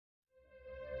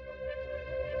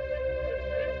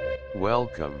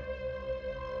Welcome.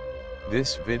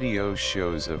 This video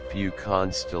shows a few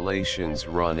constellations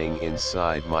running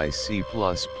inside my C++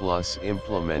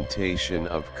 implementation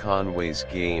of Conway's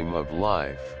Game of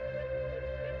Life.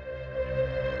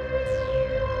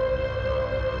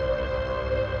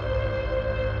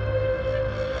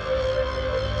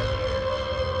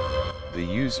 The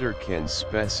user can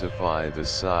specify the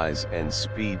size and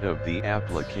speed of the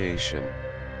application.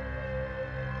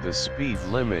 The speed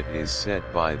limit is set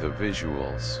by the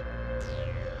visuals.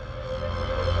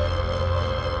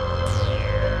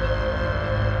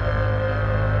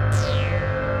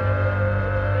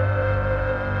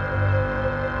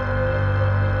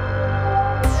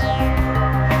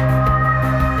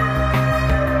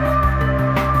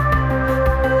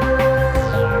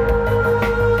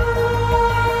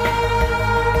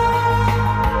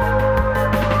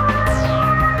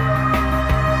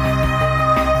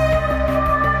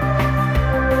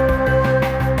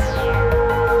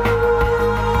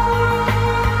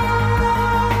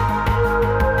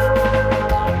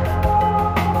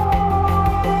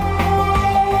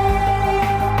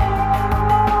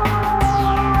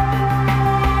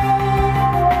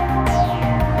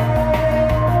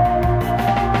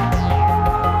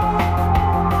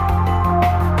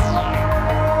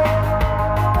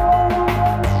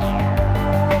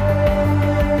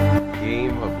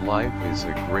 Is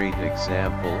a great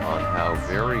example on how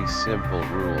very simple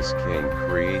rules can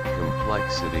create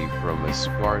complexity from a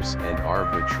sparse and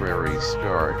arbitrary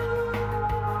start.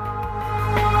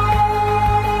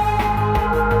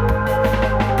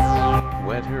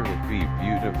 Whether it be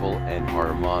beautiful and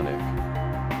harmonic.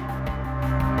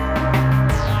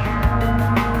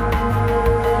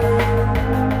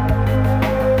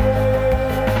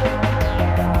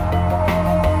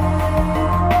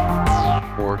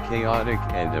 Chaotic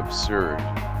and absurd.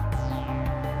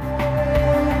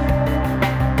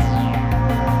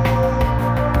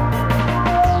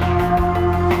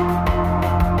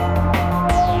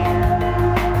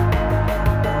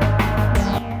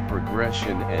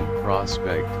 Progression and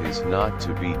prospect is not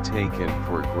to be taken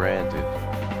for granted.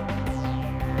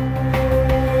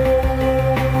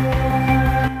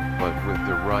 But with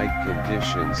the right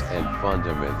conditions and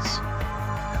fundaments,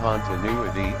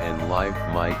 continuity and life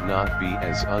might not be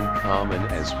as uncommon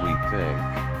as we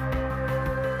think.